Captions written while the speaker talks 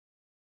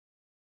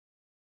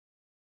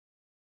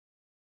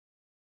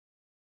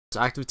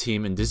active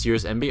team in this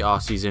year's NBA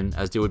offseason,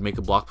 as they would make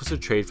a blockbuster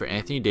trade for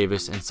Anthony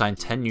Davis and sign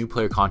 10 new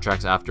player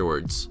contracts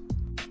afterwards.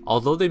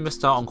 Although they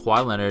missed out on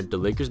Kawhi Leonard, the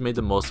Lakers made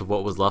the most of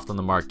what was left on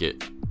the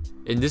market.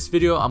 In this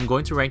video, I'm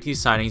going to rank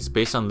these signings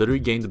based on literally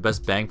getting the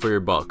best bang for your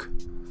buck.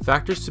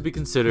 Factors to be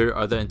considered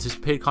are the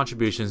anticipated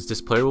contributions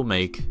this player will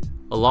make,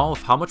 along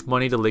with how much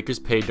money the Lakers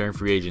paid during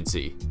free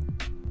agency.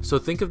 So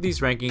think of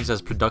these rankings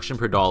as production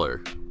per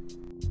dollar.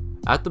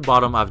 At the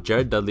bottom, I have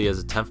Jared Dudley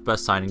as the 10th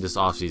best signing this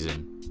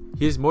offseason.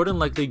 He is more than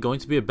likely going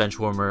to be a bench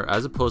warmer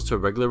as opposed to a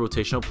regular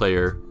rotational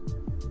player,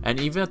 and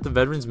even at the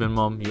veterans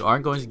minimum, you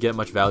aren't going to get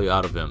much value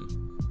out of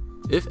him.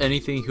 If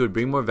anything, he would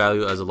bring more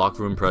value as a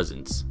locker room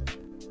presence.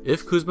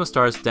 If Kuzma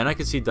starts, then I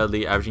could see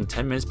Dudley averaging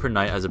 10 minutes per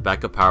night as a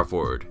backup power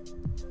forward.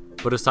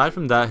 But aside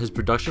from that, his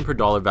production per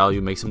dollar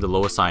value makes him the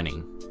lowest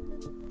signing.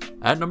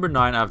 At number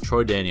 9, I have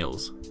Troy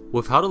Daniels.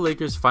 With how the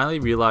Lakers finally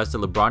realized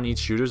that LeBron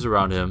needs shooters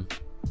around him,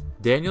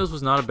 Daniels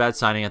was not a bad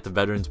signing at the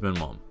veterans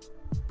minimum.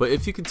 But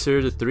if you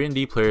consider the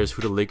 3-and-D players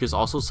who the Lakers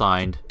also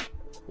signed,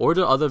 or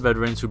the other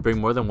veterans who bring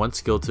more than one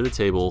skill to the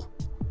table,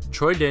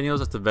 Troy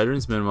Daniels at the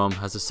veterans minimum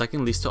has the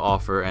second least to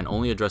offer and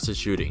only addresses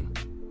shooting.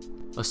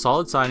 A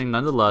solid signing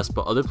nonetheless,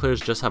 but other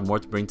players just have more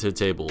to bring to the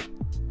table.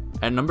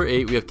 At number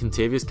 8, we have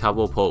Kentavious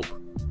Caldwell-Pope.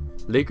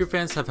 Laker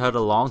fans have had a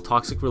long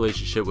toxic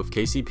relationship with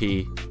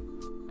KCP,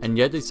 and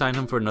yet they signed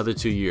him for another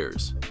 2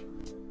 years.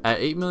 At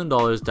 $8 million,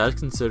 that is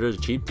considered a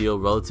cheap deal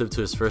relative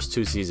to his first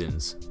 2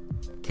 seasons.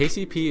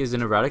 KCP is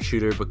an erratic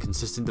shooter but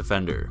consistent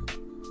defender.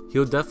 He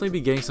will definitely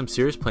be getting some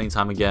serious playing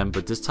time again,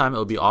 but this time it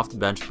will be off the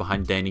bench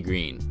behind Danny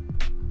Green.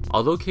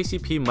 Although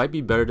KCP might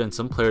be better than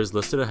some players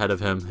listed ahead of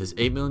him, his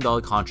 $8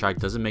 million contract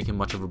doesn't make him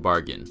much of a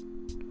bargain.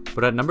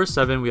 But at number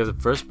 7, we have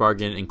the first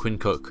bargain in Quinn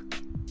Cook.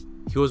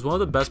 He was one of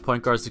the best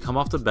point guards to come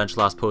off the bench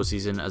last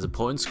postseason as a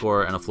potent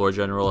scorer and a floor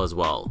general as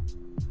well.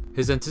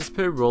 His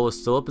anticipated role is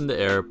still up in the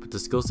air, but the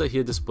skill set he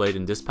had displayed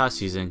in this past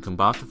season,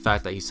 combined with the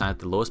fact that he signed at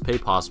the lowest pay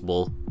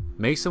possible,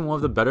 makes him one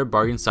of the better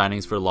bargain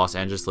signings for the Los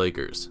Angeles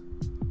Lakers.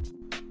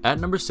 At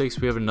number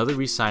 6, we have another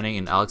re-signing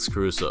in Alex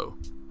Caruso.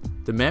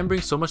 The man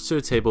brings so much to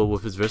the table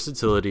with his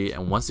versatility,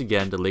 and once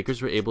again the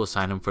Lakers were able to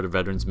sign him for the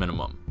veterans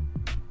minimum.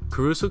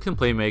 Caruso can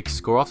play make,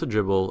 score off the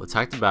dribble,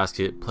 attack the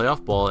basket, play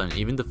off ball, and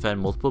even defend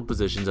multiple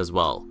positions as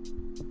well.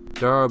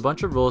 There are a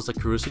bunch of roles that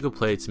Caruso could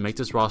play to make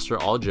this roster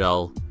all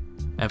gel,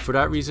 and for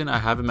that reason I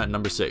have him at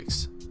number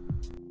 6.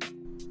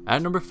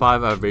 At number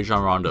 5, I have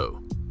Rajon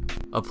Rondo,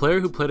 a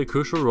player who played a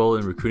crucial role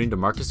in recruiting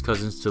DeMarcus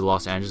Cousins to the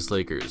Los Angeles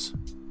Lakers.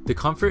 The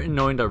comfort in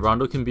knowing that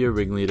Rondo can be a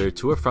ringleader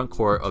to a front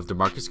court of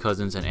DeMarcus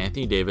Cousins and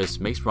Anthony Davis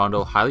makes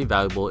Rondo highly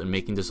valuable in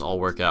making this all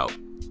work out.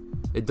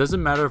 It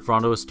doesn't matter if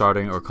Rondo is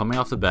starting or coming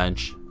off the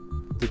bench,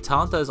 the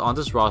talent that is on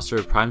this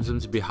roster primes him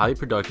to be highly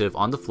productive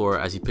on the floor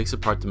as he picks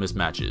apart the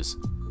mismatches.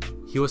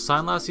 He was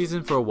signed last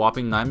season for a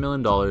whopping $9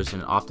 million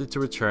and opted to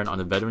return on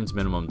the veterans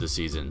minimum this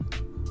season.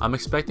 I'm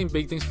expecting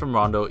big things from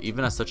Rondo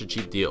even at such a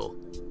cheap deal.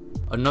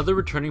 Another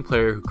returning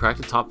player who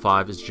cracked the top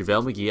 5 is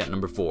JaVale McGee at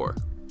number 4.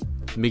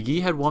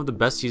 McGee had one of the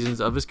best seasons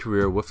of his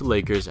career with the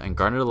Lakers and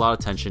garnered a lot of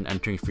attention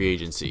entering free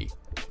agency.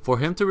 For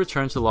him to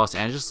return to the Los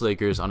Angeles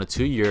Lakers on a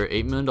 2-year,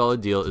 $8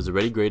 million deal is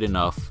already great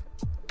enough,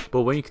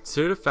 but when you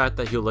consider the fact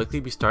that he'll likely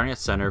be starting at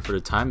center for the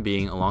time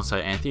being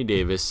alongside Anthony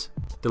Davis,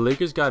 the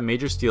Lakers got a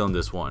major steal in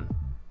this one.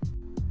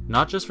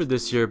 Not just for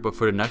this year, but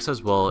for the next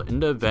as well. In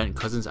the event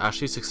Cousins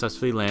actually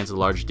successfully lands a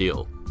large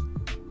deal,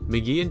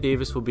 McGee and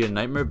Davis will be a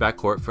nightmare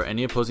backcourt for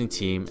any opposing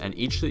team, and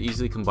each should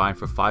easily combine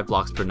for 5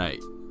 blocks per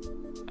night.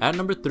 At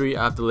number 3,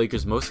 I have the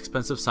Lakers' most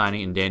expensive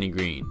signing in Danny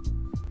Green.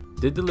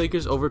 Did the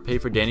Lakers overpay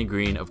for Danny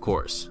Green? Of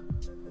course.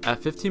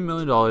 At $15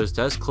 million,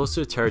 that is close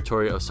to the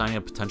territory of signing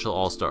a potential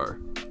all-star.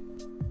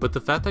 But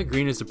the fact that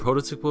Green is the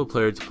prototypical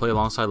player to play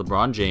alongside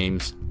LeBron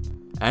James,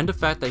 and the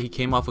fact that he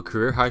came off a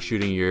career-high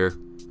shooting year,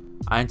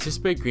 I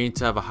anticipate Green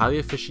to have a highly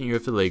efficient year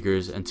with the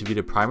Lakers and to be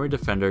the primary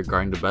defender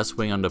guarding the best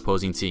wing on the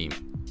opposing team.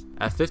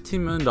 At $15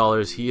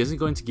 million, he isn't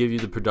going to give you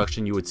the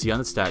production you would see on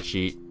the stat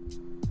sheet,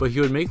 but he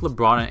would make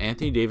LeBron and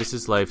Anthony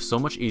Davis' life so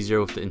much easier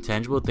with the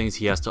intangible things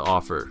he has to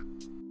offer.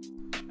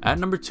 At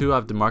number 2, I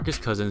have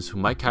DeMarcus Cousins, who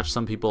might catch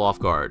some people off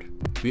guard.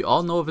 We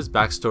all know of his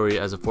backstory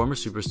as a former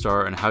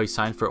superstar and how he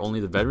signed for only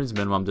the veterans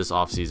minimum this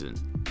offseason.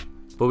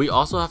 But we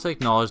also have to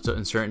acknowledge the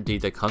uncertainty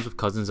that comes with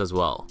Cousins as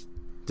well.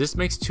 This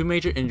makes 2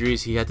 major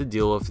injuries he had to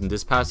deal with in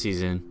this past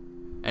season,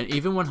 and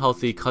even when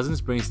healthy,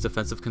 Cousins brings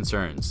defensive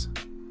concerns.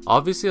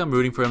 Obviously, I'm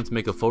rooting for him to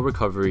make a full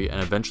recovery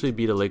and eventually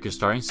be the Lakers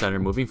starting center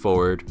moving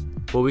forward,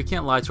 but we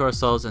can't lie to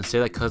ourselves and say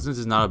that Cousins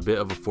is not a bit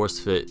of a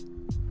forced fit.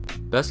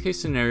 Best case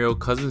scenario,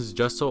 Cousins is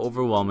just so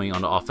overwhelming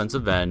on the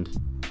offensive end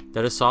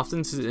that it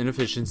softens his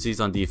inefficiencies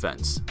on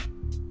defense.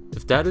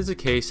 If that is the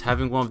case,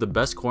 having one of the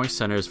best scoring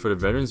centers for the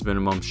veterans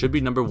minimum should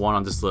be number 1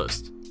 on this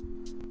list.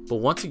 But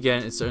once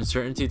again, it's the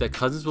uncertainty that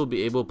Cousins will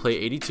be able to play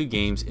 82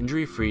 games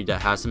injury free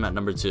that has him at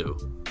number 2.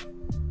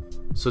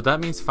 So that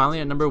means finally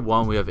at number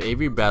 1 we have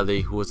Avery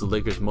Bradley, who was the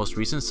Lakers' most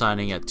recent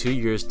signing at 2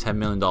 years, $10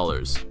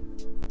 million.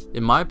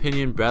 In my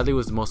opinion, Bradley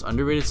was the most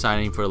underrated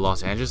signing for the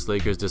Los Angeles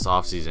Lakers this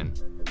offseason.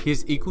 He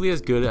is equally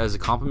as good as a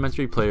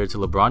complementary player to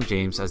LeBron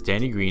James as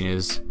Danny Green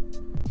is,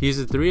 He is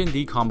a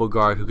 3-and-D combo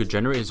guard who could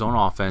generate his own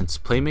offense,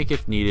 playmake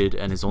if needed,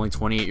 and is only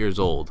 28 years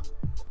old.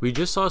 We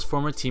just saw his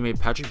former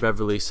teammate Patrick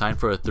Beverley sign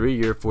for a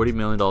 3-year, $40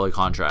 million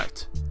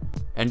contract.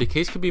 And the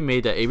case could be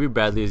made that Avery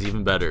Bradley is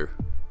even better.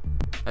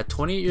 At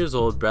 28 years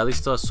old, Bradley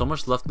still has so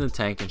much left in the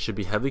tank and should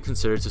be heavily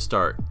considered to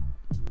start.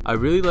 I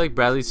really like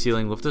Bradley's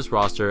ceiling with this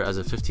roster as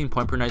a 15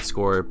 point per night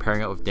scorer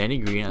pairing up with Danny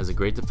Green as a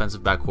great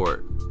defensive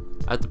backcourt.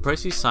 At the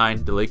price he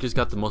signed, the Lakers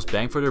got the most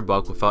bang for their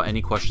buck without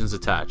any questions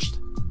attached.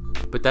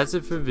 But that's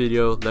it for the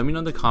video. Let me know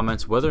in the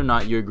comments whether or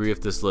not you agree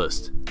with this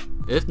list.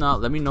 If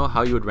not, let me know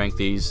how you would rank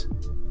these.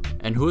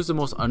 And who is the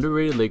most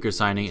underrated Lakers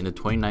signing in the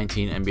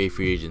 2019 NBA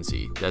free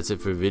agency. That's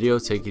it for the video.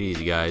 Take it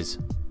easy, guys.